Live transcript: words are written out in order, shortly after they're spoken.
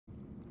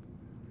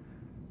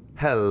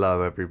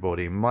Hello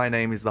everybody, my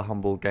name is The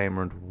Humble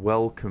Gamer and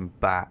welcome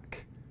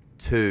back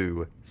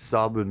to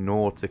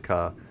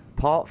Subnautica.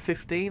 Part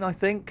 15, I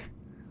think?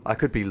 I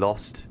could be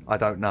lost, I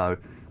don't know.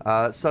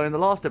 So in the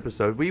last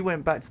episode, we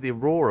went back to the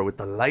Aurora with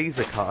the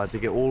laser cutter to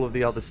get all of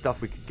the other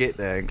stuff we could get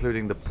there,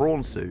 including the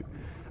prawn suit.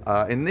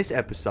 In this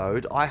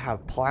episode, I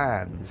have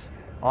plans.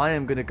 I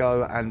am going to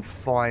go and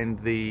find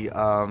the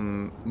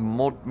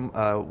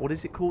what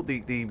is it called?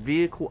 The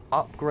vehicle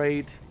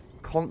upgrade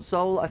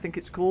console, I think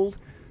it's called.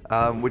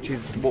 Which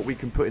is what we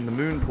can put in the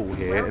moon pool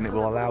here, and it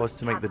will allow us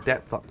to make the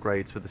depth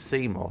upgrades for the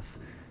sea moth.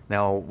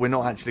 Now, we're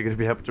not actually going to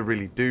be able to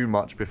really do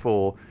much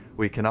before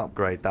we can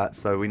upgrade that,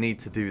 so we need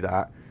to do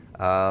that.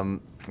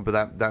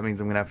 But that means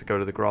I'm going to have to go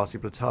to the grassy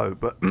plateau.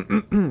 But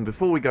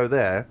before we go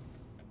there,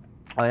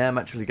 I am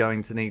actually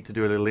going to need to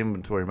do a little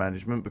inventory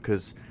management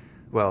because,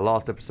 well,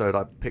 last episode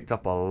I picked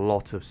up a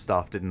lot of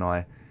stuff, didn't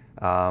I?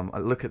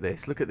 Look at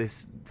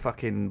this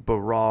fucking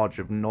barrage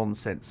of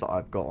nonsense that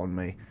I've got on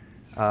me.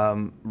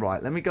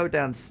 Right, let me go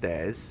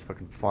downstairs if I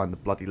can find the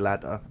bloody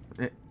ladder.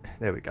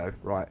 There we go.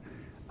 Right.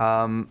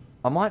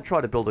 I might try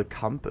to build a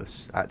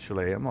compass,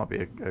 actually. It might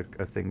be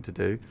a thing to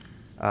do.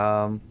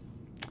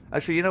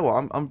 Actually, you know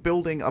what? I'm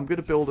going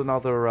to build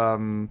another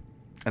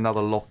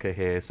locker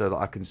here so that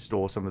I can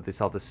store some of this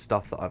other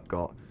stuff that I've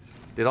got.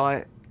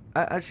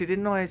 Actually,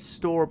 didn't I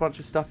store a bunch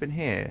of stuff in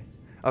here?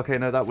 Okay,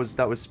 no, that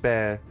was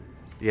spare.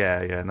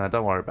 Yeah, no,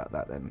 don't worry about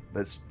that then.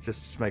 Let's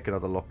just make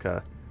another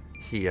locker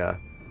here.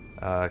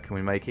 Can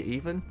we make it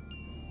even?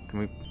 Can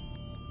we...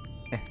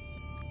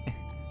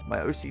 My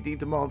OCD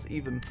demands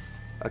even.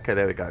 Okay,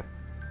 there we go.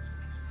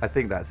 I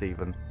think that's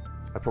even.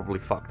 I probably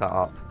fucked that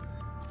up.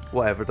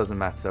 Whatever, it doesn't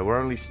matter. We're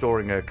only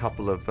storing a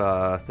couple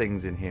of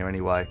things in here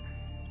anyway.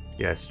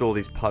 Yeah, store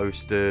these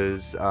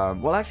posters.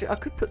 Well, actually, I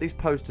could put these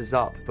posters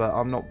up, but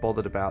I'm not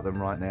bothered about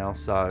them right now,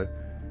 so...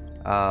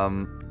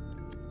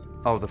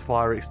 Oh, the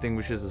fire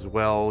extinguishers as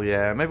well,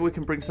 yeah. Maybe we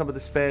can bring some of the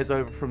spares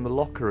over from the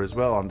locker as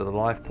well under the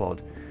life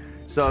pod.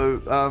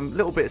 So, a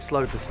little bit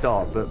slow to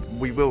start, but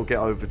we will get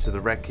over to the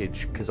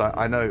wreckage, because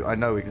I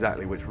know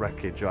exactly which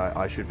wreckage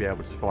I should be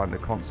able to find the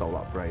console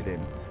upgrade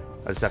in.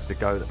 I just have to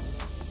go there.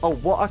 Oh,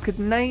 what? I could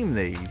name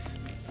these?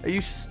 Are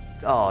you...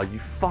 Oh, you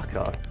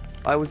fucker.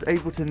 I was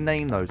able to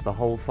name those the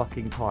whole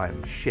fucking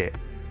time. Shit.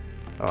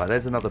 Alright,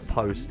 there's another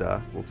poster.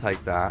 We'll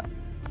take that.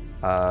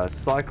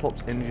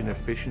 Cyclops engine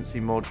efficiency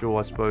module.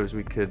 I suppose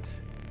we could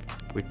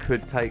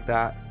take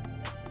that,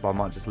 but I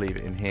might just leave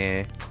it in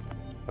here.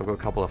 I've got a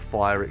couple of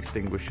fire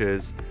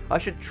extinguishers. I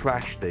should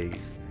trash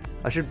these.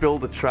 I should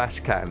build a trash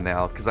can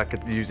now, because I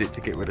could use it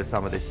to get rid of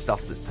some of this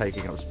stuff that's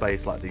taking up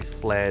space, like these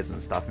flares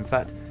and stuff. In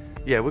fact,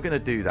 yeah, we're going to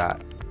do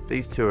that.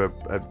 These two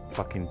are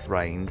fucking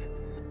drained.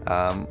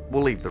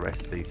 We'll leave the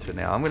rest of these for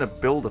now. I'm going to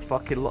build a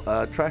fucking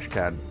trash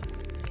can.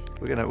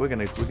 We're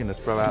gonna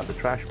throw out the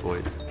trash,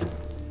 boys.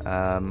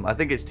 I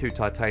think it's too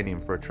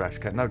titanium for a trash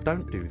can. No,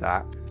 don't do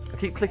that. I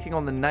keep clicking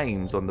on the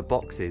names on the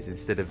boxes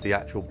instead of the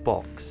actual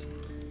box.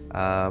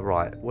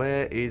 Right,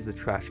 where is the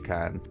trash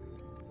can?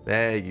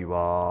 There you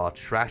are,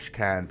 trash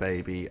can,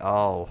 baby.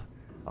 Oh,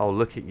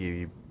 look at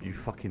you, you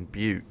fucking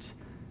beaut.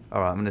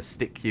 Alright, I'm gonna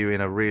stick you in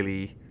a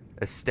really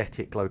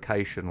aesthetic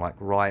location, like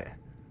right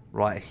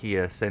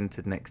here,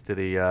 centered next to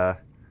the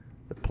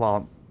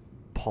plant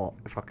pot.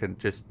 If I can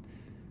just...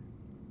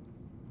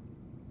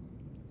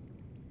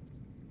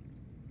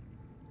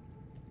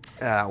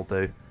 That'll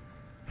do.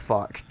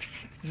 Fuck.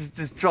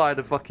 just trying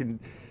to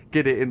fucking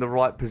get it in the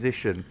right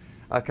position.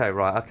 Okay,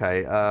 right,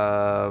 okay.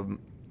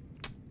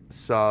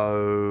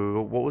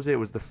 So, what was it? It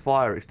was the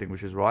fire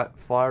extinguishers, right?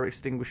 Fire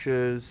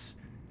extinguishers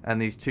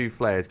and these two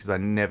flares, because I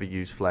never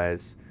use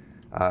flares.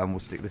 And we'll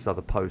stick this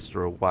other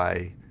poster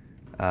away.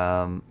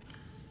 I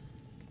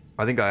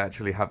think I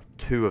actually have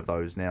two of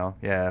those now.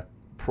 Yeah,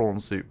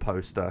 prawn suit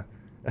poster.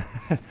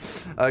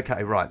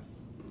 Okay, right.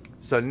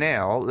 So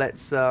now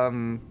let's go.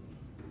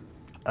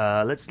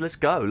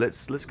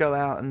 Let's go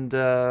out and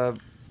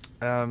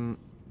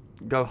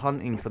go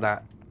hunting for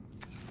that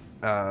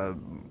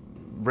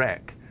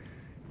wreck.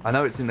 I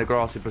know it's in the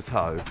grassy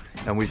plateau,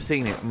 and we've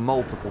seen it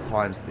multiple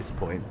times at this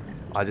point.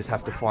 I just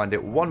have to find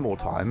it one more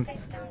time,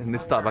 and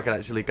this time I can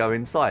actually go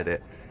inside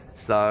it.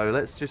 So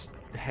let's just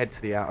head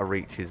to the outer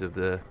reaches of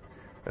the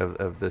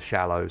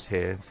shallows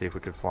here and see if we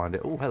can find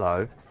it. Oh,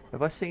 hello.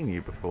 Have I seen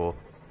you before?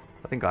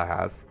 I think I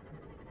have.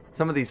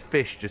 Some of these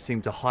fish just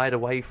seem to hide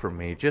away from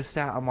me, just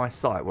out of my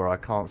sight where I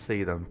can't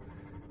see them.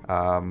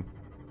 Well,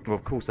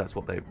 of course that's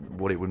what it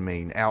would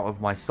mean. Out of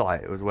my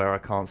sight. It was where I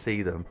can't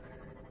see them.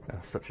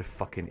 Such a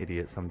fucking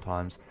idiot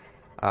sometimes.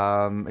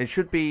 It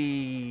should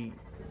be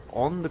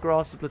on the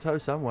grassy plateau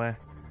somewhere.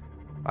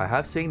 I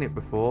have seen it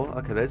before.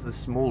 Okay, there's the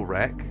small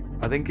wreck.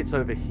 I think it's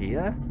over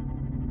here.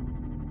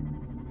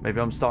 Maybe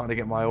I'm starting to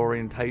get my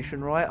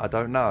orientation right. I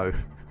don't know.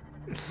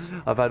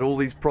 I've had all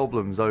these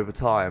problems over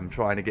time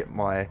trying to get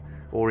my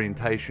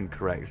orientation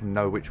correct and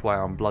know which way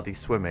I'm bloody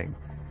swimming.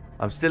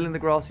 I'm still in the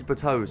grassy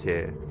plateaus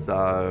here,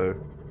 so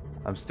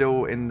I'm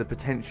still in the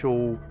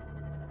potential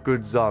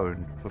good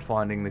zone for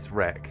finding this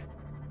wreck.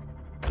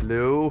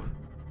 Hello?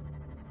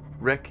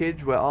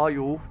 Wreckage, where are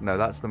you? No,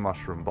 that's the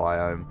mushroom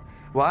biome.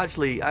 Well,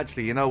 actually,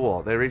 you know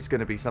what? There is going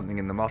to be something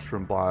in the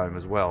mushroom biome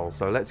as well.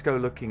 So let's go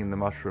looking in the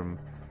mushroom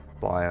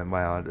biome.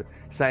 Wow,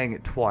 saying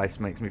it twice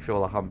makes me feel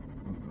like I'm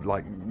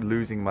like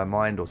losing my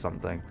mind or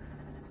something.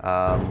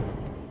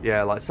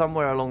 Yeah, like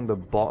somewhere along the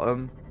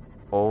bottom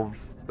of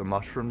the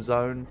mushroom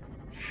zone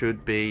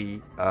should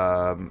be,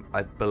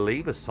 I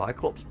believe, a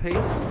Cyclops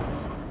piece,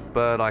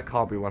 but I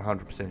can't be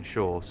 100%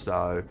 sure.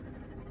 So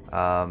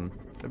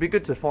it'd be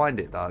good to find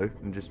it though,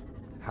 and just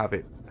have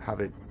it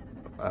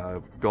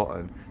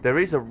gotten. There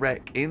is a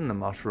wreck in the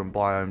mushroom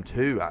biome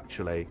too,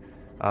 actually,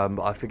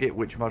 but I forget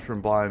which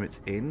mushroom biome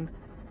it's in,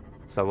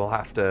 so we'll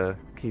have to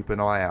keep an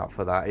eye out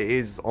for that. It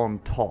is on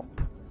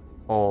top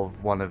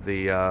of one of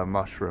the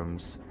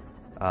mushrooms,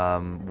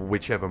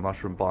 whichever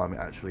mushroom biome it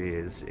actually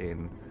is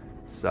in.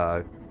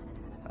 So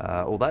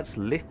oh, that's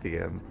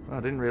lithium. I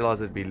didn't realize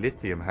there'd be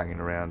lithium hanging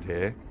around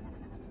here.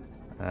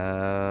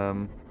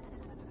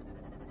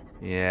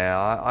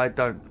 Yeah, I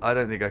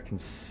don't think I can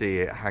see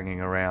it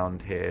hanging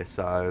around here,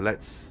 so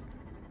let's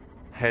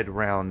head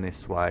round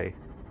this way.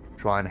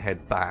 Try and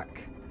head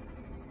back.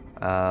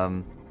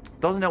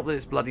 Doesn't help that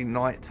it's bloody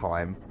night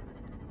time.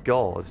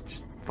 God,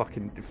 just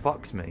fucking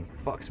fucks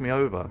me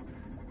over.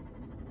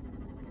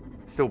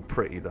 Still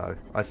pretty though.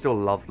 I still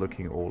love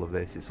looking at all of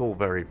this. It's all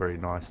very, very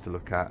nice to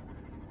look at.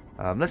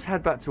 Let's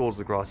head back towards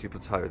the grassy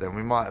plateau then.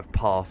 We might have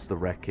passed the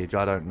wreckage,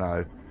 I don't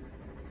know.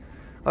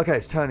 Okay,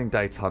 it's turning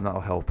daytime, that'll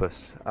help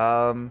us.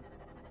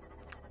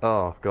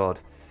 Oh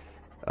god.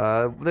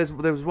 There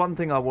was one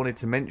thing I wanted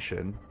to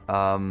mention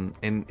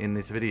in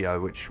this video,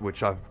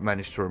 which I've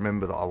managed to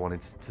remember that I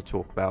wanted to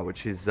talk about,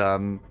 which is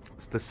the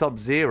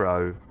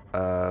Sub-Zero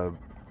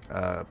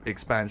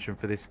expansion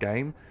for this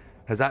game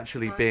has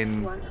actually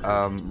been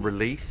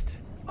released,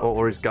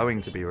 or is going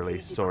to be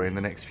released, sorry, in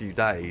the next few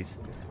days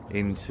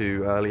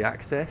into early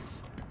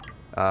access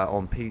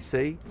on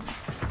PC.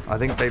 I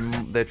think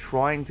they're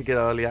trying to get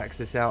early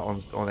access out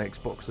on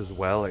Xbox as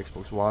well,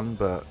 Xbox One,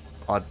 but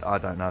I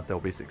don't know if they'll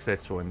be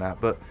successful in that.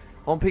 But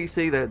on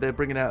PC, they're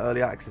bringing out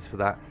early access for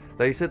that.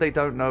 They said they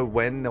don't know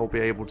when they'll be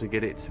able to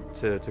get it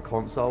to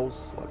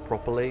consoles, like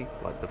properly,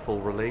 like the full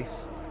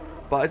release.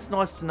 But it's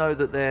nice to know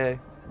that they're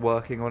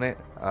working on it,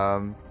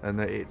 and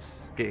that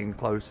it's getting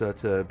closer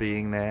to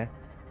being there.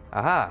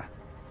 Aha!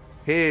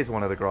 Here's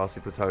one of the Grassy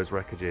Plateau's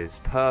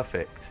wreckages.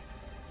 Perfect.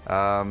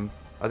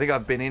 I think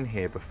I've been in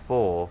here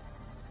before.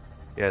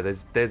 Yeah,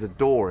 there's a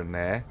door in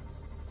there.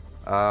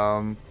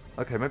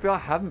 Okay, maybe I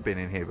haven't been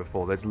in here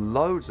before. There's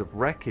loads of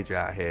wreckage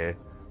out here.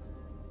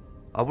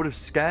 I would have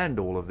scanned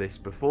all of this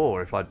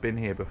before if I'd been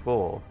here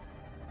before.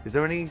 Is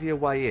there an easier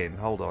way in?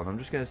 Hold on, I'm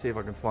just going to see if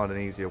I can find an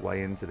easier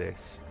way into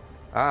this.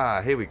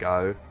 Ah, here we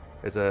go.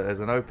 There's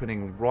an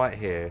opening right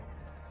here.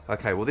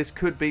 Okay, well this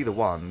could be the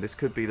one. This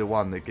could be the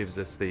one that gives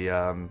us the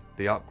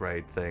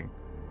upgrade thing.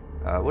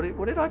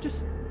 What did I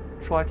just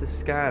try to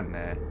scan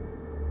there?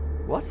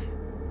 What?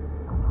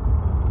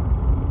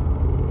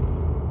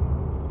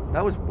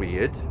 That was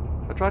weird.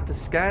 I tried to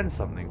scan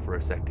something for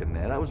a second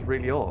there. That was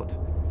really odd.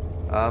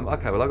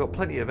 Okay, well I've got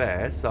plenty of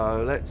air,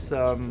 so let's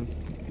oh,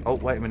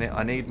 wait a minute.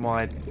 I need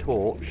my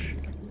torch.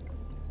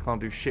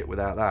 Can't do shit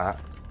without that.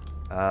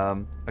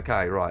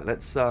 Okay, right.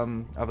 Let's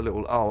have a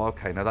little... Oh,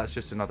 okay. Now that's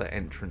just another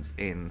entrance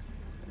in.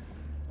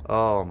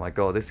 Oh my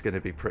god, this is going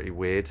to be pretty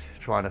weird.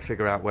 Trying to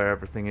figure out where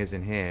everything is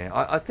in here.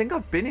 I think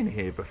I've been in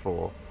here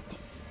before.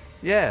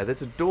 Yeah,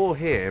 there's a door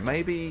here.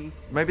 Maybe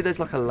there's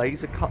like a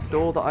laser cut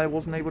door that I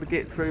wasn't able to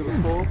get through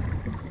before.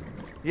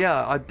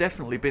 Yeah, I've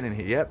definitely been in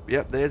here.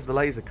 Yep, there's the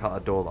laser cutter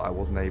door that I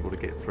wasn't able to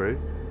get through.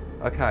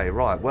 Okay,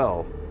 right,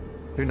 well,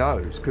 who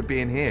knows? Could be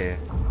in here.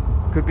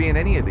 Could be in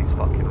any of these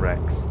fucking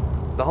wrecks.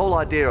 The whole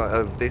idea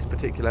of this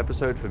particular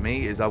episode for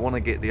me is I want to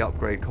get the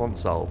upgrade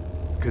console,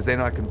 because then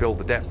I can build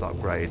the depth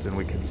upgrades and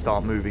we can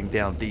start moving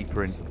down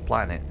deeper into the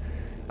planet.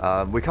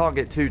 We can't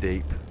get too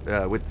deep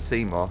with the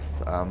sea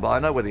moth, but I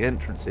know where the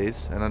entrance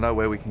is and I know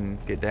where we can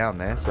get down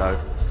there, so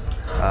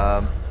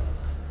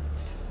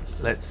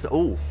let's...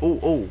 Oh,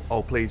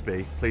 please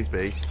be,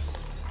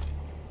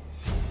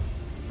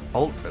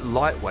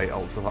 lightweight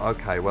ultra.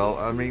 Okay, well,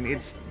 I mean,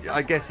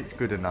 I guess it's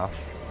good enough.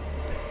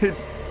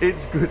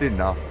 It's good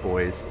enough,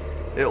 boys.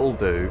 It'll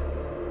do.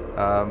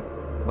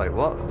 Wait,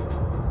 what?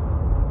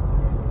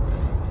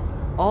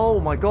 Oh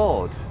my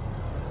god,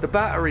 the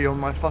battery on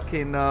my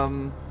fucking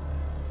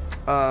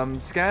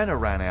scanner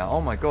ran out. Oh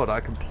my god, I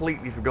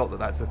completely forgot that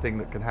that's a thing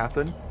that can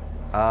happen.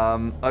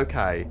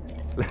 Okay,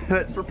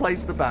 let's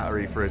replace the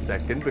battery for a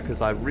second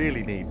because I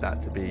really need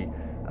that to be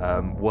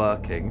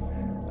working.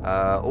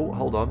 Oh,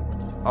 hold on.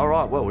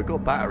 Alright, well, we've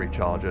got battery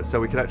charger, so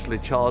we can actually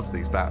charge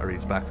these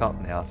batteries back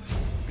up now.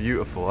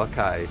 Beautiful,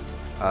 okay.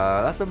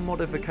 That's a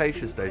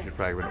modification station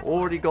fragment.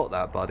 Already got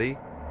that, buddy.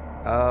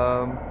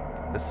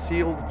 A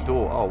sealed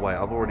door. Oh, wait,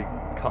 I've already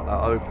cut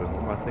that open.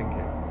 What am I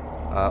thinking?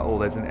 Oh,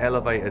 there's an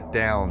elevator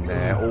down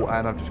there. Oh,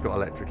 and I've just got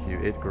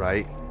electrocuted.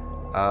 Great.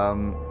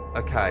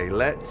 Okay,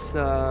 let's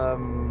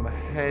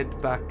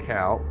head back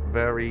out.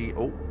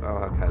 Oh,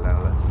 okay,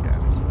 now let's scan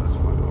this first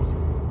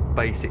one.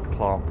 Basic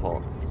plant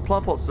pot.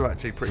 plant pots are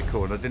actually pretty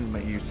cool, and I didn't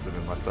make use of them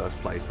in my first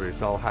playthrough,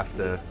 so I'll have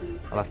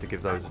to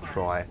give those a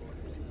try.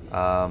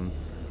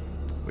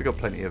 We got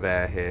plenty of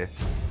air here.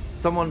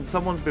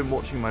 Someone's been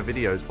watching my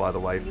videos, by the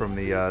way, from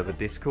the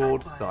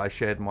Discord that I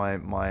shared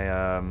that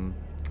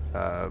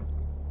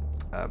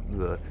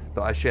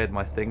I shared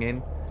my thing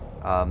in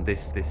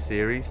this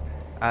series,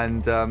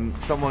 and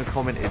someone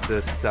commented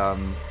that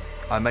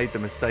I made the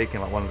mistake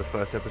in like one of the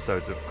first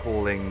episodes of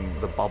calling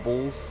the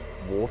bubbles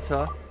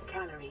water.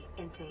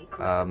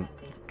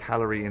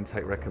 Calorie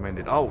intake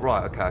recommended. Oh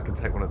right, okay, I can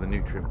take one of the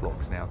nutrient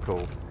blocks now.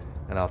 Cool,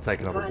 and I'll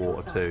take another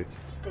water too.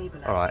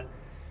 All right.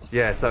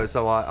 Yeah,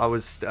 so I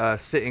was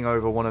sitting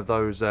over one of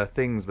those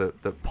things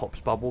that pops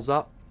bubbles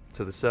up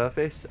to the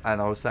surface,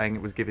 and I was saying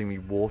it was giving me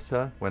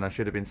water when I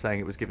should have been saying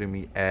it was giving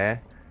me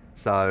air.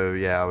 So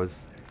yeah, I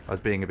was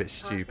being a bit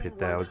stupid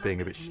there. I was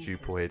being a bit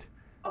stupoid.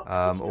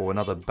 Oh,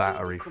 another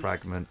battery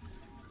fragment.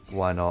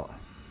 Why not?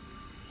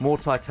 More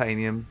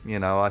titanium. You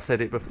know, I said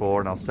it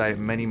before, and I'll say it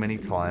many, many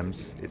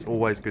times. It's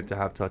always good to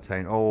have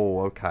titanium. Oh,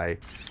 okay.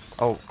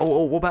 Oh,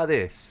 what about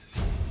this?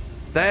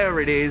 There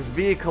it is,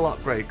 vehicle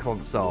upgrade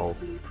console.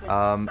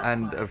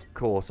 And of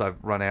course I've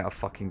run out of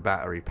fucking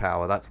battery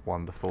power. That's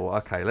wonderful.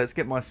 Okay, let's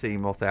get my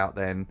Seamoth out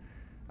then.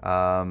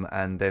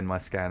 And then my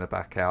scanner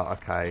back out.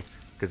 Okay,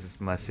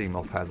 because my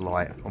Seamoth has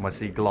light. Or my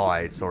Sea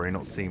Glide, sorry,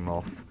 not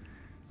Seamoth.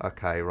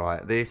 Okay,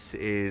 right. This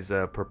is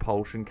a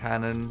propulsion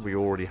cannon. We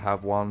already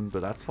have one,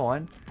 but that's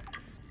fine.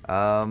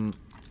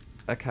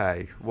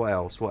 Okay, what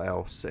else? What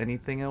else?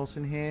 Anything else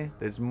in here?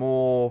 There's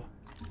more...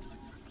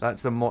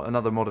 That's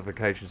another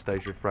modification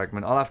station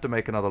fragment. I'll have to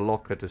make another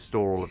locker to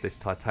store all of this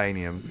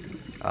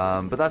titanium.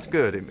 But that's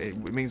good. It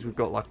means we've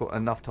got like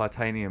enough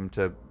titanium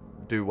to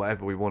do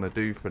whatever we want to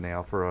do for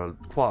now, for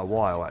quite a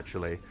while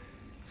actually.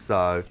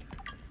 So,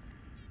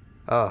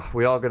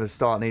 we are going to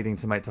start needing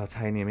to make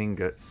titanium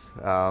ingots.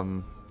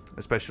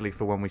 Especially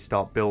for when we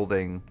start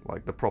building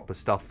like the proper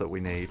stuff that we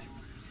need.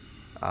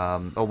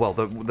 Oh well,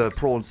 the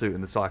prawn suit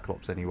and the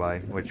Cyclops anyway,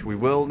 which we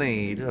will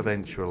need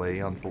eventually,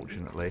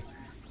 unfortunately.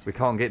 We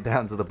can't get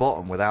down to the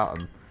bottom without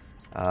them.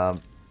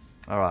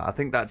 Alright, I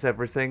think that's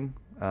everything.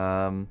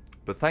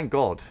 But thank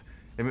God.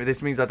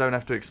 This means I don't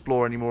have to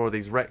explore any more of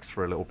these wrecks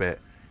for a little bit.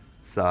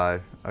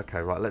 So, okay,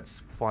 right,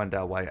 let's find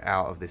our way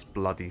out of this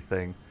bloody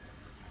thing.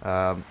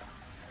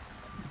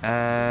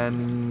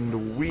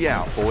 And we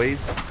out,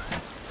 boys.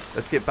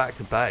 Let's get back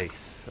to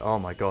base. Oh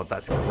my God,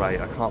 that's great.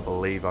 I can't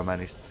believe I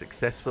managed to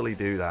successfully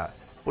do that.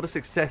 What a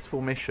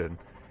successful mission.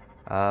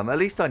 At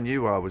least I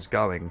knew where I was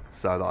going,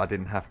 so that I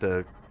didn't have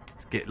to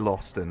get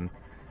lost and,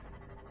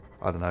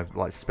 I don't know,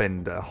 like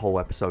spend a whole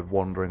episode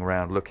wandering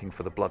around looking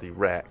for the bloody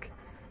wreck.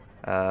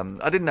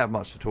 I didn't have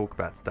much to talk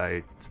about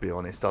today, to be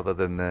honest, other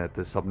than the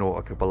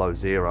Subnautica Below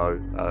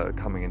Zero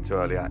coming into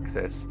early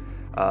access.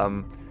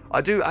 I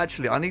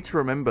need to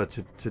remember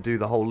to do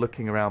the whole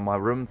looking around my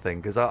room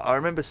thing, because I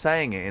remember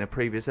saying it in a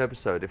previous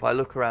episode. If I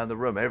look around the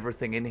room,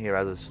 everything in here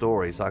has a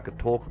story, so I could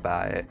talk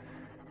about it,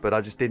 but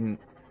I didn't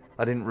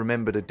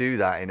remember to do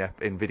that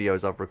in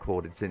videos I've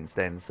recorded since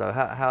then. So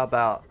how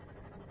about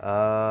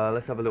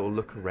let's have a little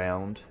look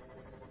around.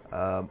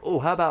 Oh,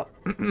 how about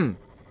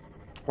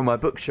on my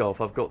bookshelf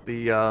I've got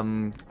the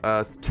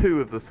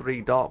 2 of the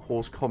 3 Dark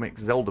Horse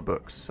Comics Zelda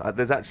books.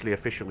 There's actually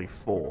officially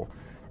 4,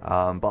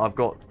 but I've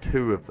got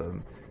 2 of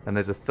them, and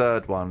there's a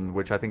 3rd one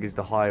which I think is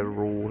the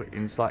Hyrule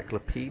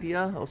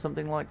Encyclopedia or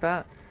something like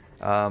that.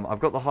 I've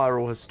got the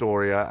Hyrule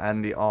Historia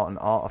and the Art and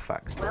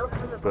Artifacts book,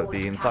 but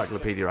the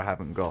Encyclopedia I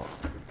haven't got.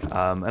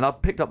 And I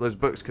picked up those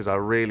books because I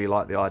really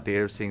like the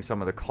idea of seeing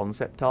some of the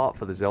concept art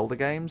for the Zelda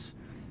games.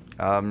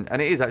 And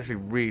it is actually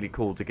really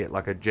cool to get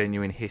like a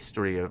genuine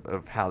history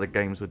of how the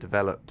games were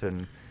developed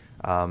and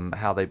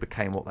how they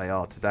became what they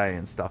are today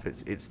and stuff.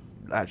 It's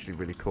actually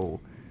really cool.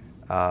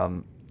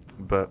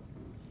 But,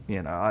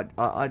 you know,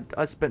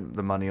 I spent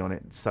the money on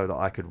it so that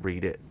I could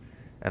read it,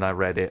 and I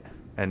read it,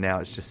 and now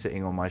it's just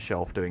sitting on my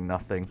shelf doing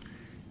nothing.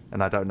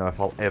 And I don't know if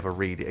I'll ever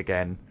read it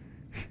again.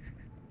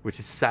 Which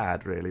is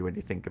sad, really, when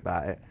you think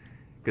about it,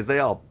 because they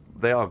are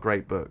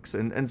great books,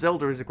 and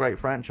Zelda is a great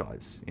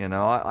franchise. You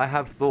know, I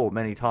have thought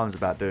many times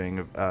about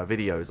doing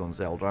videos on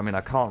Zelda. I mean, I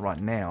can't right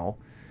now,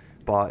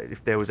 but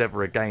if there was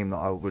ever a game that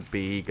I would be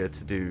eager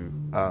to do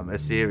a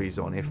series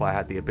on, if I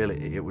had the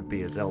ability, it would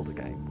be a Zelda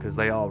game, because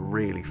they are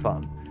really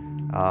fun,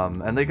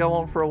 and they go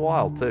on for a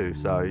while too,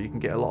 so you can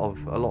get a lot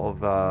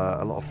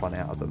of fun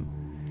out of them.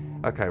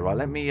 Okay, right,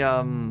 let me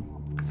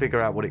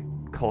figure out what it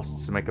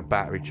costs to make a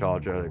battery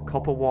charger.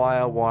 Copper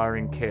wire,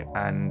 wiring kit,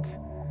 and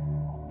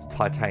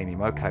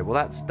titanium. Okay, well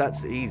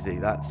that's easy.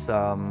 That's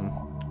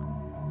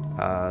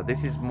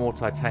this is more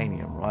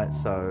titanium, right?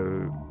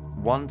 So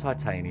 1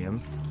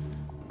 titanium,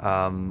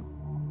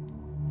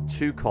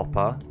 2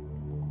 copper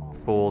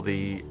for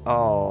the...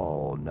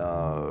 Oh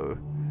no,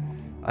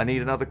 I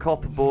need another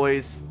copper,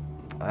 boys.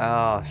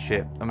 Ah,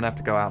 shit, I'm gonna have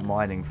to go out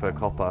mining for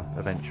copper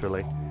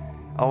eventually.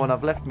 Oh, and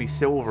I've left me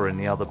silver in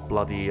the other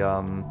bloody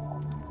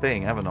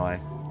thing, haven't I?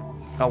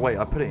 Oh wait,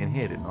 I put it in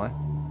here, didn't I?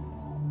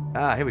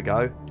 Ah, here we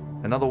go.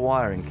 Another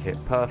wiring kit.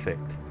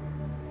 Perfect.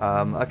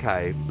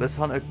 Okay, let's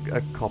hunt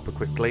a copper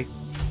quickly.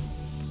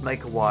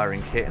 Make a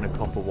wiring kit and a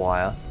copper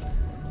wire.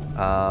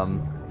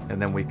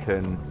 And then we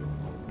can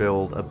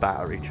build a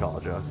battery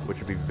charger, which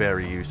would be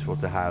very useful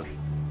to have.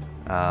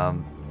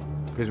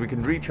 Because we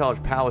can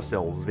recharge power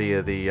cells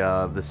via the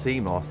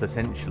CMOS,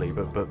 essentially,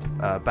 but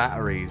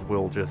batteries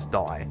will just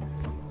die.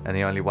 And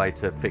the only way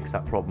to fix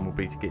that problem will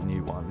be to get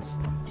new ones,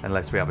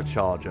 unless we have a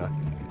charger.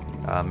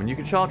 And you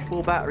can charge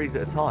 4 batteries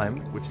at a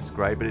time, which is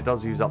great, but it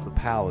does use up the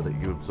power that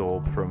you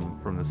absorb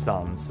from the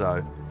sun,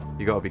 so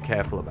you got to be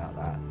careful about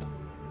that.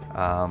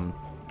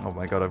 Oh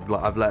my god,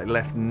 I've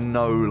left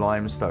no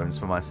limestones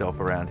for myself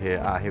around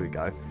here. Ah, here we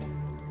go.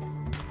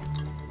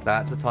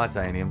 That's a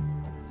titanium.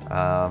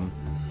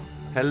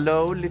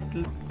 Hello,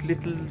 little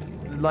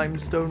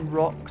limestone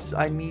rocks.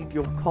 I need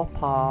your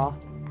copper.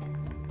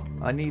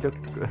 I need a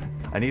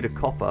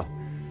copper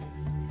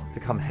to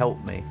come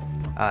help me.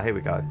 Ah, here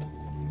we go.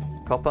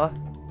 Copper,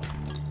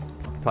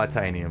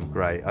 titanium.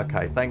 Great.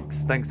 Okay,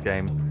 thanks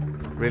game.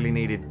 Really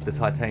needed the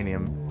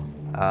titanium.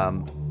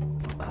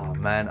 Oh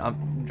man,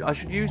 I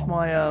should use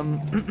my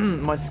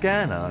my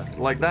scanner.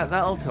 Like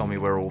that'll tell me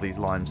where all these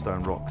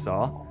limestone rocks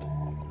are.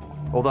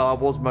 Although I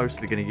was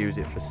mostly going to use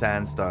it for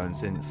sandstone,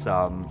 since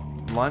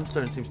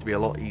limestone seems to be a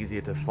lot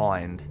easier to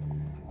find,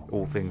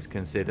 all things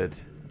considered.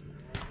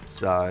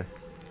 So,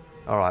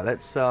 all right,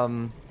 let's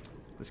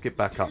get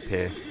back up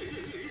here.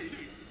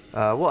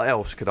 What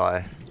else could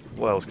I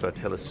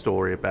tell a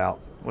story about?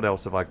 What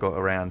else have I got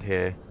around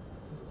here?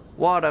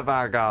 What have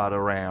I got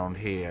around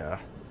here?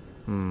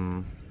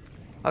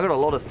 I got a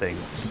lot of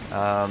things.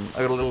 I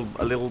got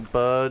a little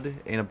bird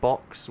in a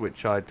box,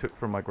 which I took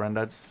from my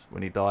granddad's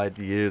when he died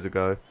years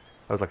ago.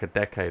 That was like a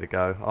decade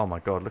ago. Oh my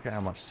god, look at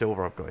how much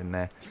silver I've got in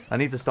there. I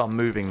need to start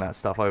moving that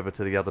stuff over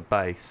to the other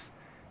base.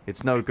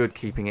 It's no good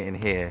keeping it in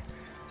here.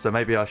 So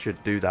maybe I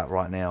should do that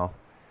right now.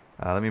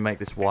 Let me make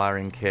this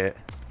wiring kit.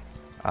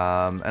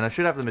 And I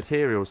should have the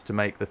materials to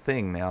make the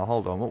thing now.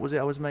 Hold on, what was it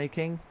I was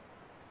making?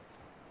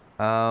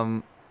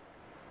 I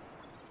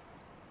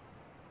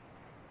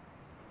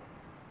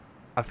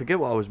forget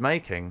what I was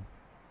making.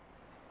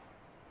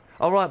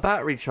 Oh right,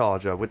 battery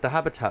charger with the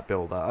habitat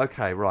builder.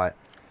 Okay, right.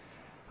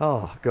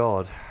 Oh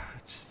god.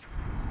 Just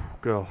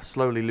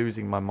slowly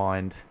losing my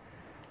mind.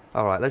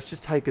 Alright, let's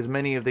just take as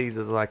many of these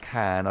as I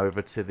can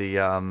over to the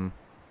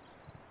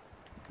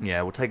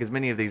yeah, we'll take as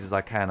many of these as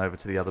I can over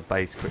to the other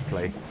base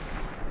quickly.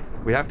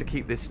 We have to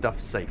keep this stuff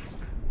safe.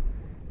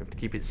 We have to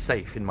keep it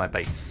safe in my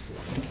base.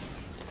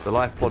 The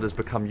life pod has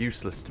become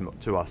useless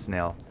to us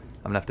now.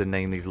 I'm going to have to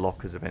name these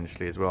lockers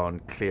eventually as well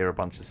and clear a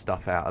bunch of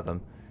stuff out of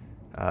them.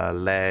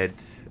 Lead.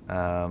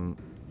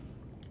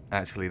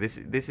 Actually, this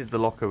is the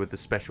locker with the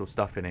special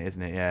stuff in it,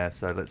 isn't it? Yeah,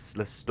 so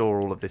let's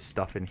store all of this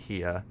stuff in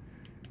here.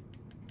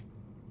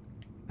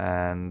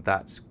 And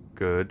that's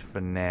good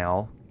for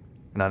now.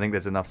 And I think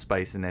there's enough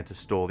space in there to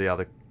store the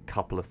other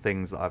couple of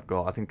things that I've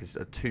got. I think it's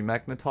a 2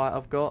 magnetite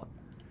I've got.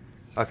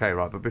 Okay,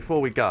 right, but before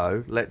we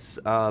go, let's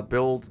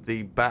build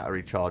the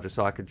battery charger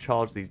so I can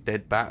charge these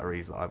dead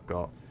batteries that I've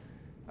got.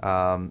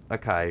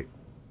 Okay.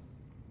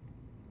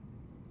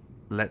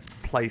 Let's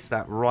place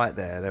that right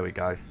there. There we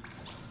go.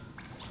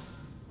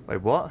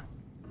 Wait, what?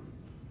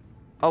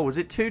 Oh, was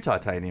it 2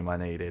 titanium I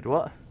needed?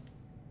 What?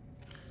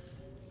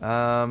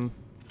 I'm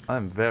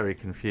very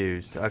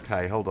confused.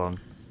 Okay, hold on.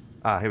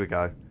 Ah, here we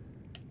go.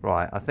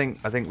 Right, I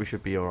think we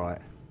should be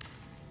alright.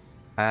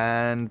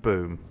 And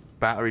boom.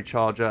 Battery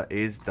charger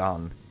is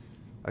done.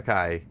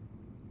 Okay.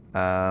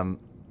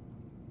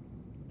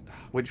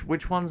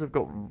 Which ones have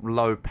got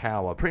low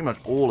power? Pretty much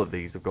all of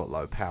these have got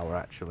low power,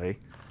 actually.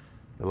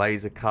 The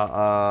laser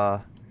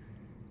cutter.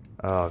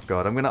 Oh,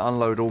 God. I'm going to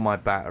unload all my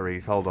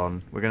batteries. Hold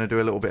on. We're going to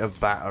do a little bit of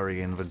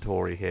battery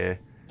inventory here.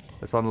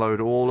 Let's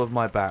unload all of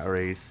my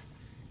batteries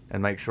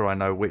and make sure I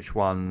know which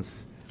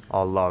ones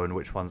are low and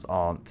which ones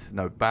aren't.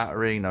 No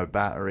battery, no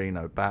battery,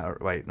 no battery.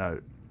 Wait, no.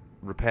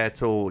 Repair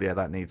tool. Yeah,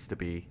 that needs to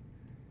be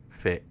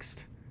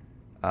fixed.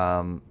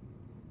 No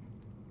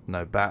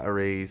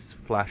batteries.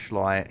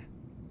 Flashlight.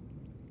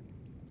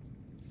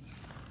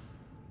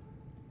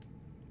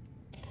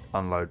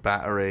 Unload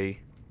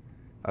battery.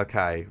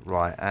 Okay,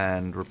 right,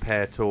 and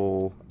repair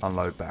tool,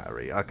 unload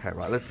battery. Okay,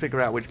 right, let's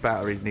figure out which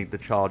batteries need the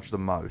charge the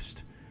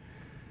most.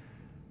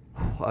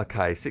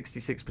 Okay,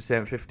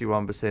 66%,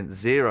 51%,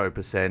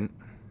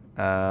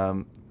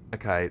 0%.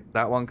 Okay,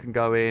 that one can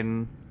go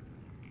in.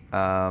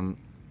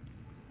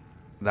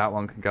 That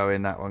one can go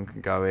in, that one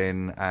can go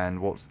in, and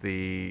what's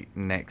the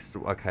next?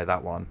 Okay,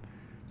 that one.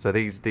 So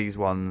these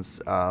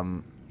ones,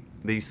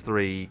 these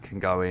 3 can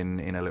go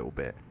in a little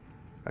bit.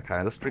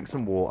 Okay, let's drink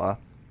some water.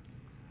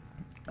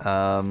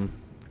 Alright,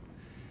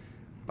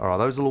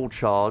 those will all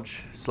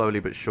charge, slowly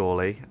but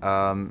surely.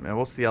 And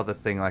what's the other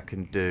thing I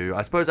can do?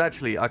 I suppose,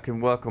 actually, I can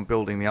work on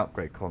building the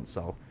upgrade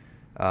console.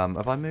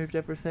 Have I moved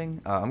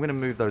everything? I'm going to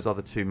move those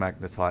other 2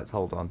 magnetites.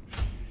 Hold on.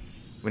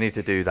 We need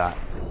to do that.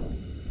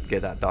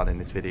 Get that done in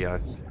this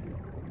video.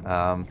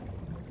 Alright.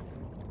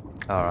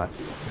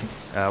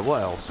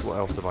 What else? What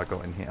else have I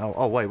got in here?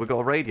 Oh, wait, we've got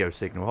a radio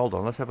signal. Hold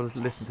on, let's have a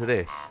listen to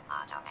this.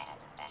 Automated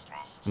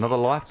distress. Another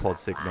life pod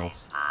signal.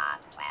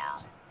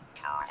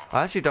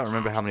 I actually don't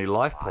remember how many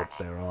life pods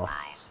there are.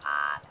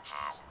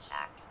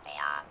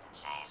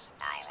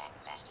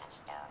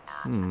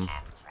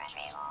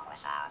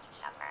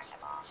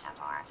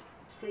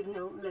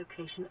 Signal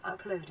location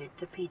uploaded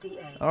to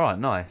PDA. Alright,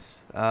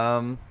 nice.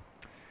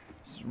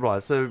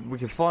 Right, so we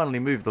can finally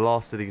move the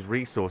last of these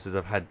resources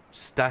I've had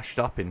stashed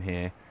up in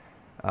here.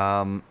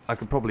 I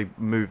could probably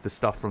move the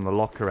stuff from the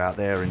locker out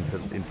there into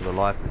the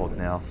life pod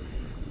now.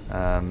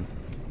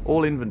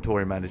 All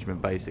inventory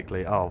management,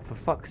 basically. Oh, for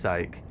fuck's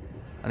sake.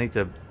 I need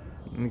to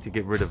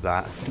get rid of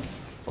that.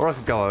 Or I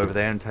could go over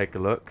there and take a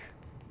look.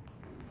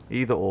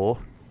 Either or.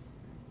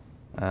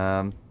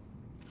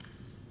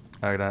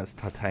 Oh, that's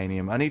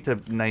titanium. I need to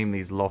name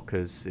these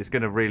lockers. It's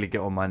going to really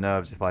get on my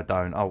nerves if I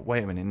don't. Oh,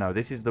 wait a minute. No,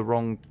 this is the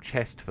wrong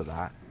chest for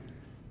that.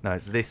 No,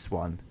 it's this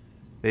one.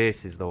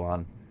 This is the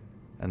one.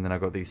 And then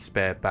I've got these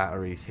spare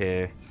batteries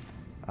here.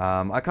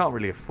 I can't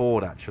really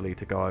afford, actually,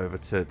 to go over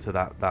to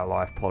that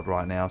life pod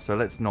right now. So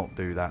let's not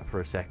do that for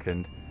a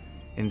second.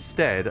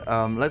 Instead,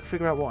 let's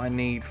figure out what I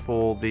need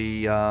for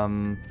the...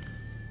 Oh,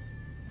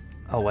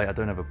 wait, I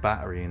don't have a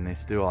battery in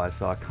this, do I?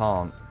 So I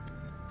can't.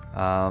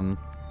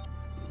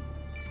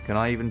 Can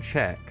I even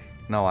check?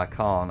 No, I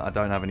can't. I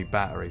don't have any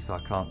battery, so I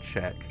can't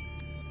check.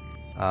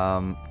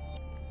 Oh,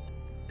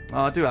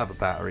 I do have a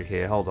battery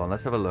here. Hold on,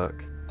 let's have a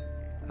look.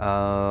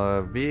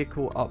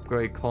 Vehicle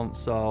upgrade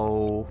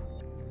console.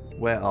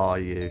 Where are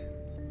you?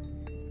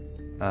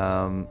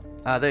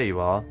 There you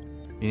are.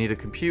 You need a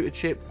computer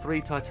chip,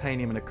 3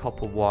 titanium, and a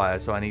copper wire.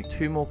 So I need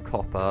 2 more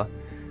copper,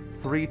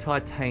 3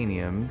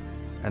 titanium,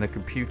 and a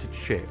computer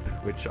chip,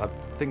 which I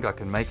think I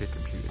can make a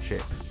computer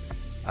chip.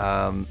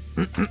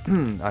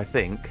 I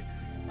think.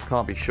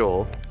 Can't be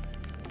sure.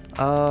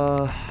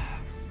 I'm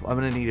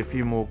going to need a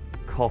few more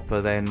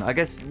copper then. I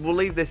guess we'll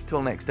leave this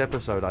till next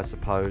episode, I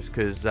suppose,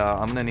 because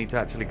I'm going to need to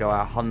actually go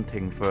out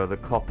hunting for the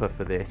copper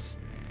for this.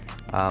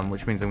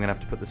 Which means I'm going to have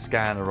to put the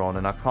scanner on,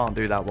 and I can't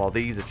do that while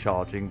these are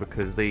charging,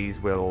 because these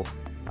will...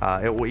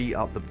 it will eat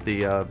up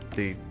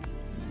the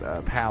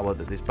power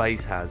that this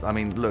base has. I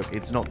mean, look,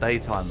 it's not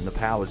daytime and the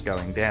power's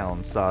going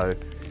down, so...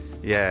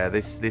 Yeah,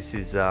 this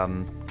is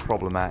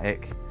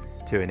problematic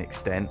to an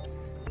extent.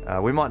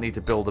 We might need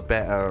to build a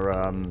better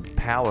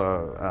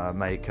power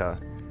maker.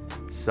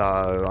 So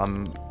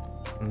I'm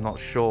not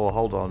sure.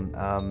 Hold on.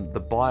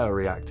 The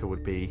bioreactor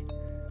would be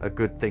a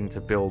good thing to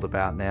build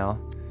about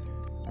now.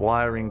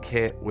 Wiring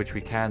kit, which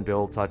we can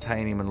build.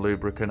 Titanium and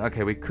lubricant.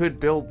 Okay, we could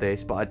build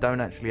this, but I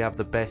don't actually have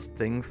the best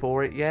thing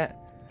for it yet.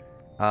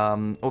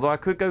 Although I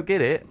could go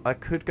get it. I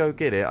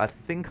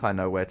think I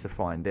know where to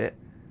find it.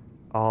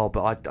 Oh,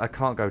 but I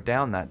can't go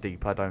down that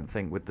deep, I don't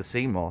think, with the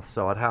sea moth.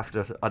 So I'd have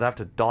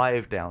to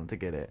dive down to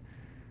get it.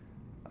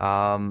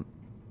 Wow,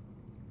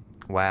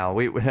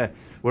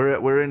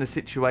 we're in a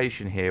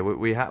situation here.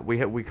 We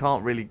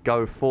can't really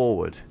go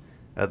forward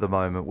at the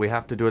moment. We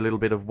have to do a little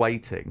bit of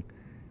waiting,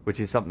 which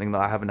is something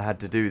that I haven't had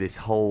to do this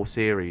whole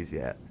series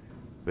yet.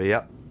 But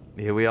yep,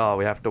 here we are.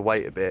 We have to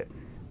wait a bit.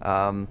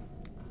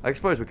 I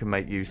suppose we can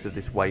make use of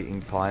this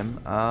waiting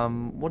time.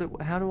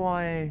 How do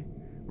I...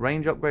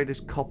 Range upgrade is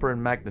copper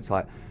and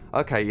magnetite.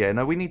 Okay, yeah,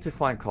 no, we need to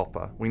find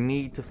copper. We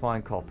need to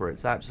find copper.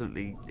 It's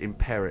absolutely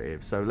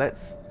imperative. So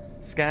let's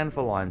scan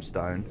for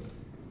limestone.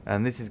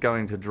 And this is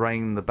going to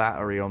drain the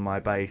battery on my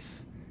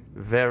base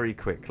very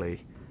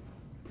quickly.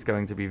 It's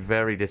going to be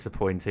very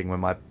disappointing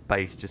when my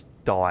base just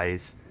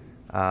dies.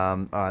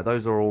 Alright,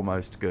 those are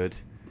almost good.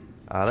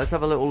 Let's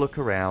have a little look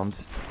around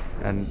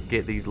and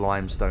get these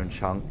limestone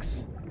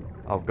chunks.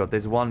 Oh god,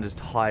 there's one just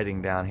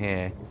hiding down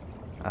here.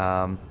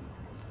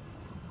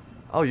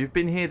 Oh, you've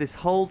been here this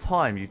whole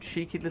time, you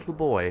cheeky little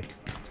boy.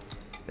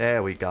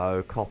 There we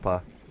go,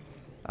 copper.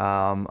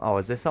 Oh,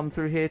 is there some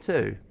through here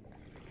too?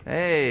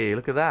 Hey,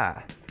 look at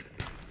that.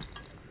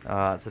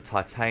 It's a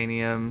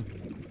titanium.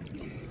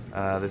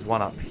 There's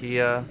one up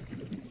here.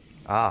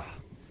 Ah,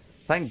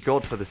 thank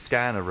God for the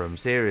scanner room,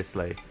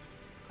 seriously.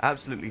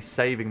 Absolutely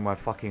saving my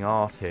fucking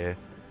ass here.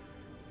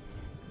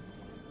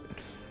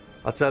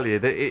 I'll tell you,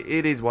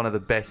 it is one of the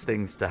best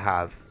things to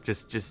have.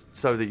 Just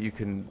so that you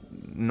can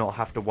not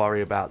have to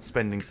worry about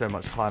spending so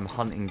much time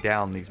hunting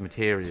down these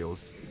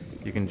materials.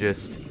 You can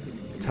just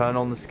turn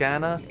on the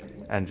scanner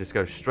and just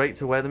go straight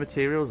to where the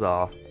materials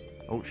are.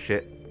 Oh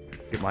shit.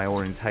 Get my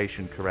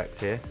orientation correct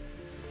here.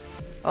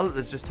 Oh look,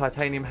 there's just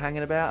titanium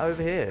hanging about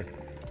over here.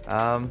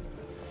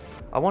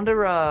 I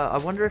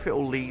wonder if it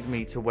will lead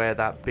me to where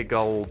that big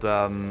old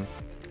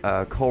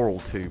coral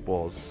tube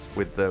was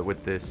with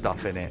the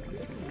stuff in it.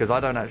 Because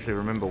I don't actually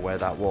remember where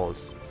that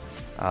was.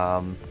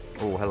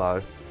 Oh,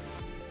 hello.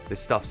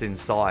 This stuff's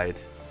inside.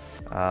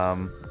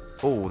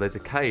 Oh, there's a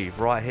cave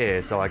right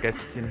here, so I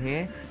guess it's in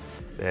here.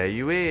 There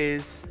you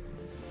is.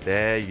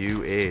 There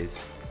you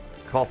is.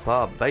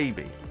 Copper,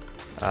 baby.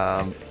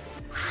 Alright,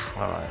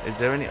 is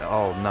there any...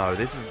 Oh, no,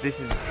 this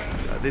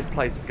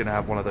place is going to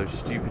have one of those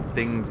stupid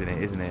things in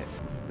it, isn't it?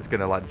 It's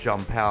going to, like,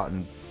 jump out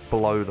and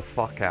blow the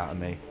fuck out of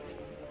me.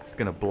 It's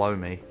going to blow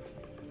me.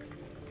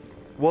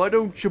 Why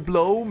don't you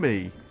blow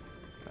me?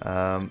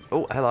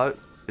 Oh, hello.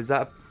 Is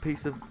that a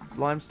piece of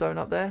limestone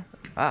up there?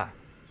 Ah,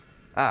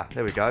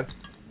 there we go.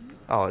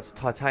 Oh, it's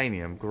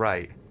titanium.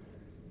 Great.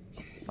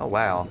 Oh,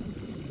 wow.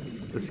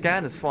 The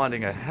scanner's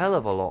finding a hell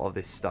of a lot of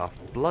this stuff.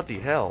 Bloody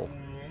hell.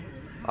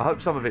 I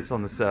hope some of it's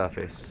on the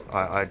surface.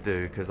 I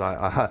do, because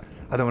I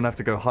don't want to have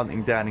to go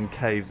hunting down in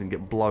caves and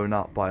get blown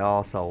up by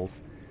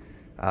arseholes.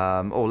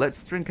 Oh,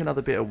 let's drink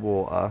another bit of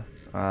water.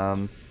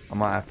 I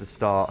might have to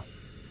start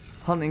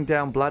hunting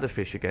down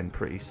bladderfish again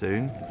pretty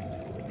soon.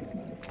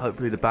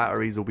 Hopefully the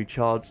batteries will be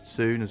charged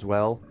soon as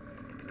well.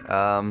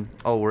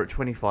 Oh, we're at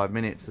 25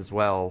 minutes as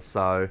well,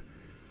 so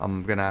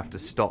I'm going to have to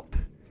stop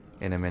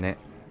in a minute.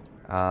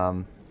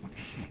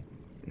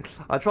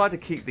 I try to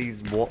keep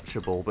these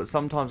watchable, but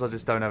sometimes I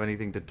just don't have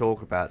anything to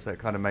talk about, so it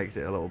kind of makes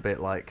it a little bit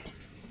like,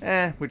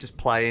 we're just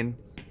playing.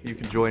 You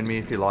can join me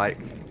if you like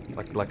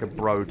a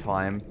bro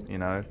time, you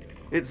know.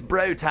 It's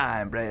bro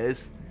time,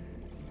 bros.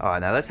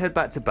 Alright, now let's head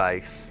back to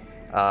base,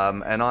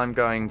 and I'm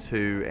going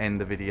to end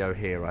the video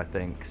here, I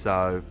think.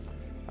 So,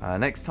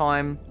 next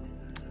time,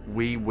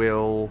 we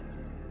will,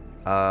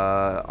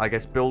 I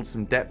guess, build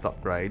some depth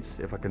upgrades,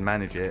 if I can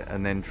manage it,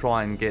 and then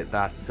try and get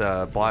that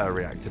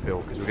bioreactor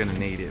built, because we're going to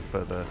need it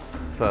for the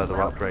further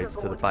upgrades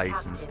to the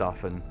base and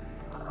stuff. And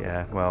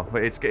yeah, well,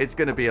 it's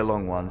going to be a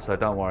long one, so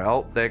don't worry.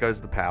 Oh, there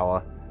goes the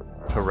power.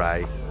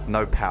 Hooray.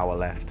 No power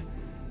left.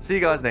 See you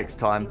guys next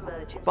time.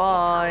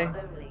 Bye.